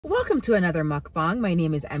Welcome to another mukbang. My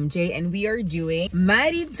name is MJ and we are doing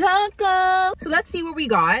Mighty Taco. So let's see what we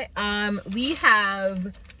got. We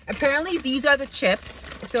have, apparently these are the chips.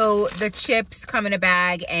 So the chips come in a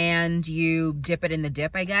bag and you dip it in the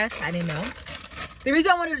dip, I guess. I didn't know. The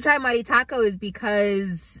reason I wanted to try Mighty Taco is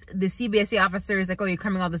because the CBSA officer is like, oh, you're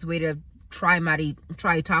coming all this way to try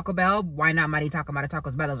Taco Bell. Why not Mighty Taco? Mighty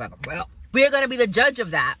Taco's better. I was like, well, we're gonna be the judge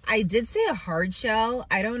of that. I did say a hard shell.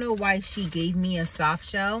 I don't know why she gave me a soft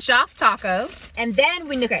shell. Soft taco. And then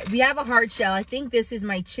we have a hard shell. I think this is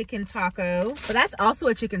my chicken taco. But that's also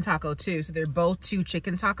a chicken taco too. So they're both two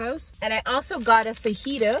chicken tacos. And I also got a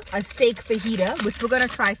fajita, a steak fajita, which we're gonna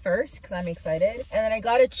try first because I'm excited. And then I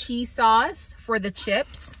got a cheese sauce for the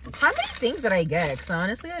chips. How many things did I get? Because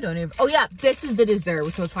honestly, I don't even. Oh yeah, this is the dessert,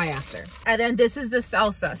 which we'll try after. And then this is the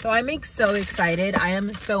salsa. So I'm so excited. I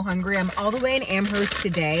am so hungry. I'm all the way in Amherst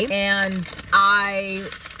today, and my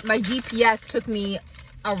GPS took me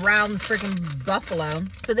around freaking Buffalo.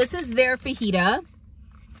 So this is their fajita.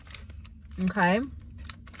 Okay.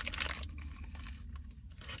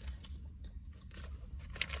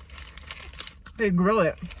 They grill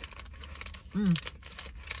it.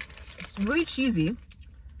 It's really cheesy.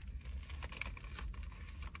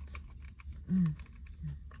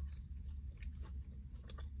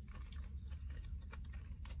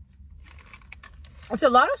 It's a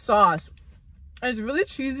lot of sauce. It's really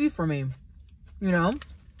cheesy for me, you know?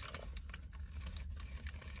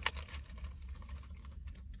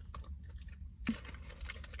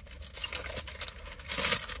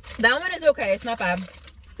 That one is okay. It's not bad.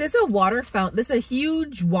 There's a water fountain. There's a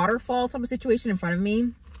huge waterfall type of situation in front of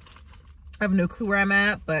me. I have no clue where I'm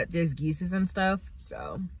at, but there's geese and stuff.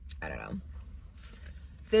 So, I don't know.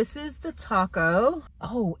 This is the taco.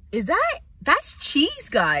 Oh, that's cheese,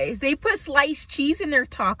 guys. They put sliced cheese in their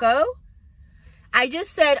taco. I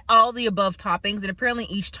just said all the above toppings, and apparently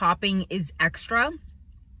each topping is extra.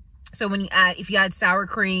 So when you add, if you add sour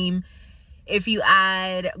cream, if you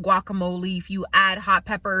add guacamole, if you add hot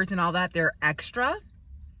peppers and all that, they're extra.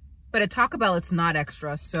 But at Taco Bell, it's not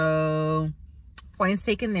extra. So points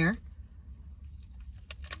taken there.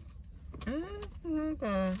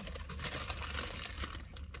 Okay.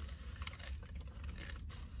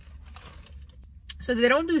 So they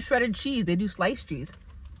don't do shredded cheese, they do sliced cheese.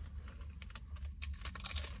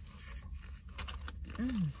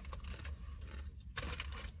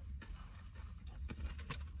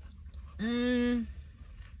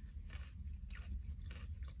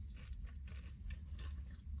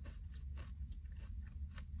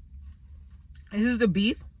 This is the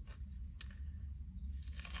beef.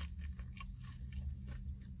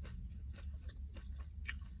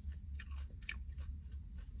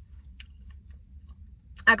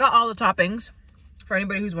 I got all the toppings for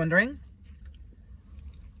anybody who's wondering.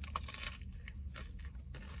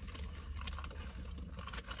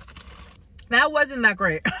 That wasn't that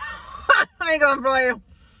great. I ain't gonna play.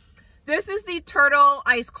 This is the turtle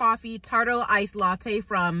iced coffee, turtle iced latte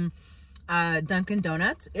from Dunkin'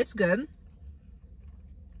 Donuts. It's good.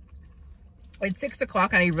 It's 6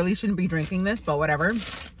 o'clock and I really shouldn't be drinking this, but whatever.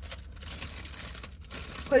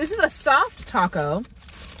 But this is a soft taco.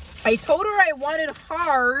 I told her I wanted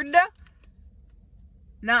hard,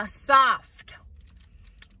 not soft.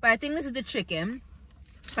 But I think this is the chicken.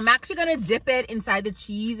 I'm actually going to dip it inside the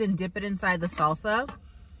cheese and dip it inside the salsa.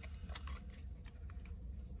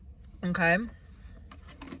 Okay.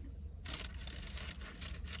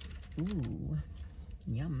 Ooh,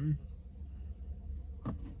 yum.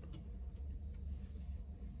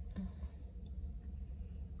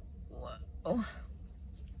 Whoa.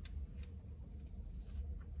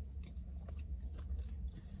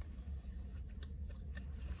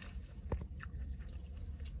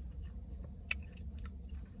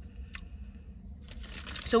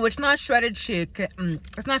 So it's not shredded chicken.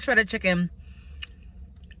 It's not shredded chicken.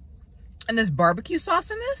 And there's barbecue sauce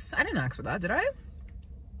in this? I didn't ask for that, did I?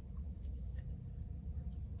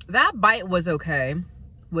 That bite was okay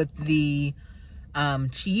with the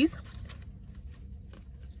cheese.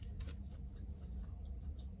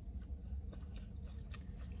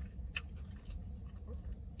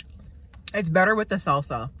 It's better with the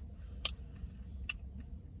salsa.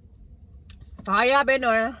 So how y'all been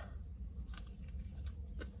doing?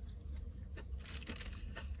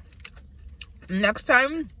 Next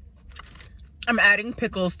time, I'm adding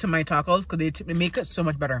pickles to my tacos because they make it so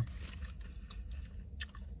much better.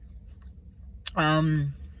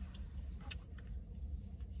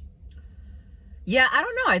 Yeah, I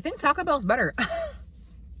don't know. I think Taco Bell's better.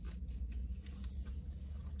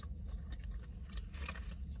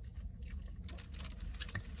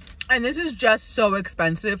 And this is just so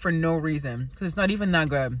expensive for no reason, because it's not even that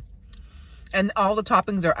good. And all the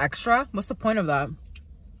toppings are extra. What's the point of that?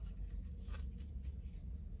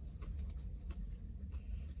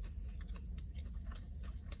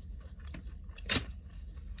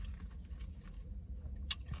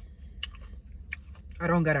 I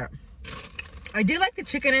don't get it. I do like the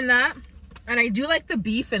chicken in that, and I do like the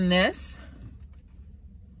beef in this.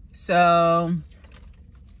 So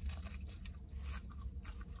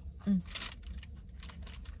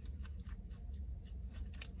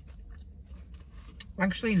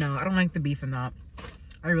actually, no, I don't like the beef in that.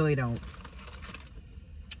 I really don't.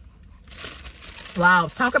 Wow,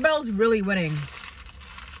 Taco Bell's really winning.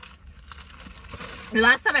 The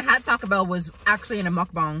last time I had Taco Bell was actually in a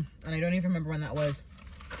mukbang, and I don't even remember when that was.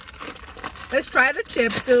 Let's try the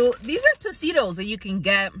chips. So these are Tostitos that you can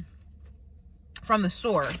get from the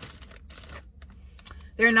store.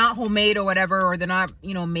 They're not homemade or whatever, or they're not,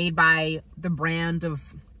 you know, made by the brand of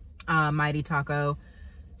Mighty Taco.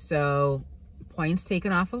 So points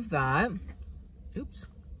taken off of that. Oops.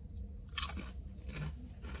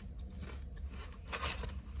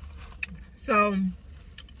 So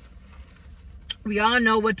we all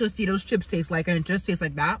know what Tostitos chips taste like, and it just tastes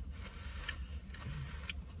like that.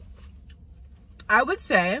 I would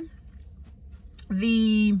say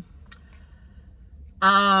the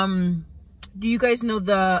do you guys know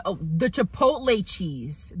the Chipotle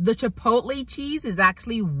cheese? The Chipotle cheese is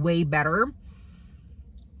actually way better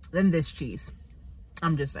than this cheese.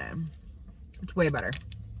 I'm just saying. It's way better.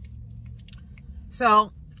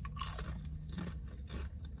 So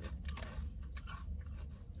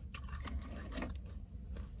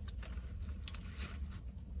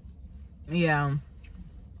yeah.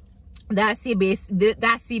 That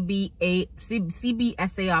CBSA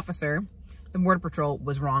officer, the Border Patrol,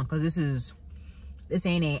 was wrong, because this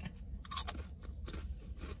ain't it.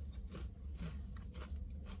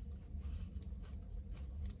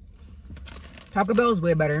 Taco Bell is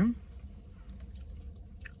way better.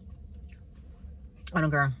 I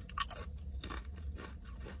don't care.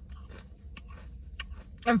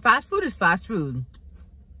 And fast food is fast food.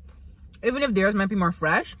 Even if theirs might be more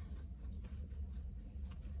fresh,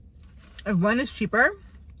 if one is cheaper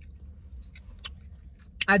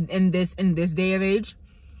in this day of age,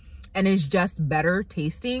 and is just better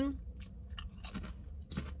tasting,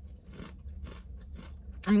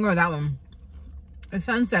 I'm gonna go with that one. It's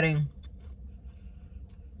sunsetting.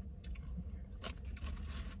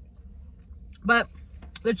 But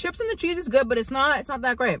the chips and the cheese is good, but it's not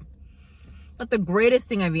that great. It's not the greatest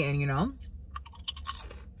thing I've eaten, you know?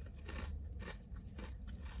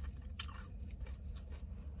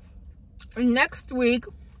 Next week,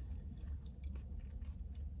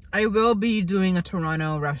 I will be doing a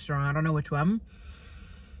Toronto restaurant. I don't know which one.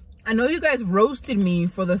 I know you guys roasted me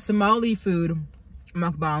for the Somali food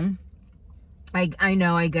mukbang. I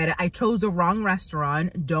know, I get it. I chose the wrong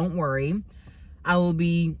restaurant. Don't worry.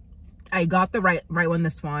 I got the right one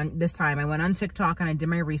this time. I went on TikTok and I did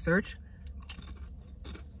my research.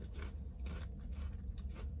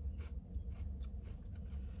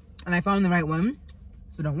 And I found the right one.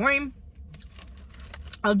 So don't worry.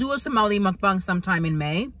 I'll do a Somali mukbang sometime in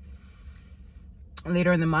May,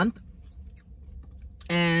 later in the month,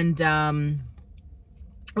 and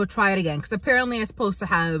we'll try it again, because apparently I'm supposed to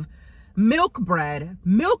have milk bread.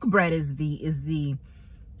 Milk bread is the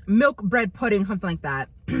milk bread pudding, something like that.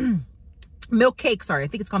 Milk cake, sorry, I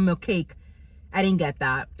think it's called milk cake. I didn't get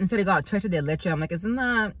that. Instead I got torta de leche. I'm like, isn't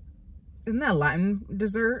that Latin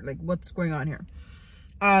dessert? Like, what's going on here?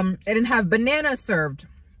 I didn't have bananas served.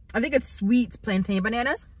 I think it's sweet plantain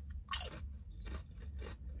bananas.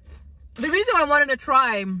 The reason I wanted to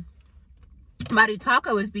try Mighty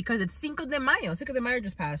Taco is because it's Cinco de Mayo. Cinco de Mayo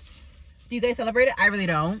just passed. Do you guys celebrate it? I really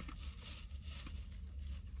don't.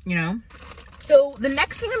 You know? So the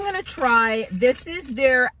next thing I'm going to try, this is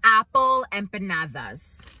their apple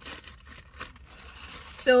empanadas.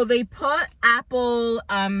 So they put apple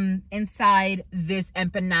inside this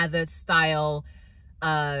empanada style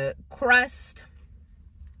crust.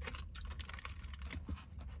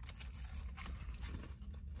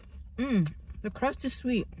 The crust is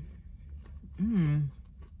sweet.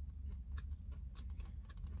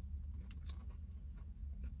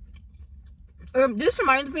 This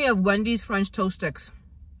reminds me of Wendy's French toast sticks.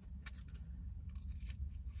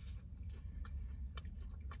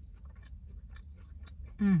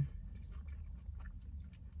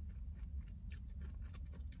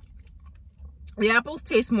 The apples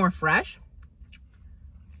taste more fresh.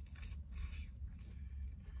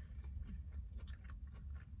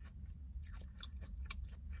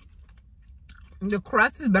 The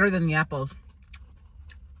crust is better than the apples.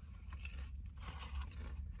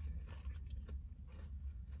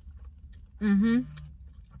 Who's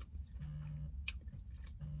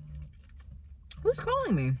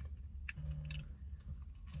calling me?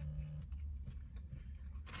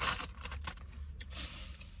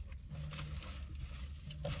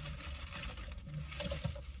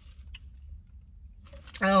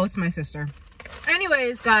 Oh, it's my sister.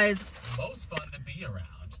 Anyways, guys. Most fun to be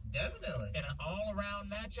around. Definitely. In an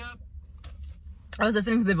all-around matchup. I was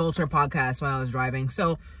listening to the Vulture podcast while I was driving.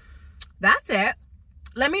 So that's it.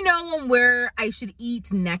 Let me know on where I should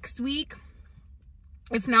eat next week.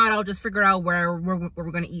 If not, I'll just figure out where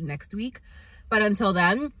we're going to eat next week. But until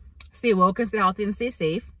then, stay woke and stay healthy and stay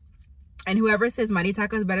safe. And whoever says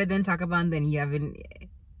Maritaka is better than Takaban, then you haven't...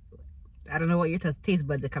 I don't know what your taste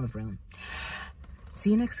buds are coming from.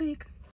 See you next week.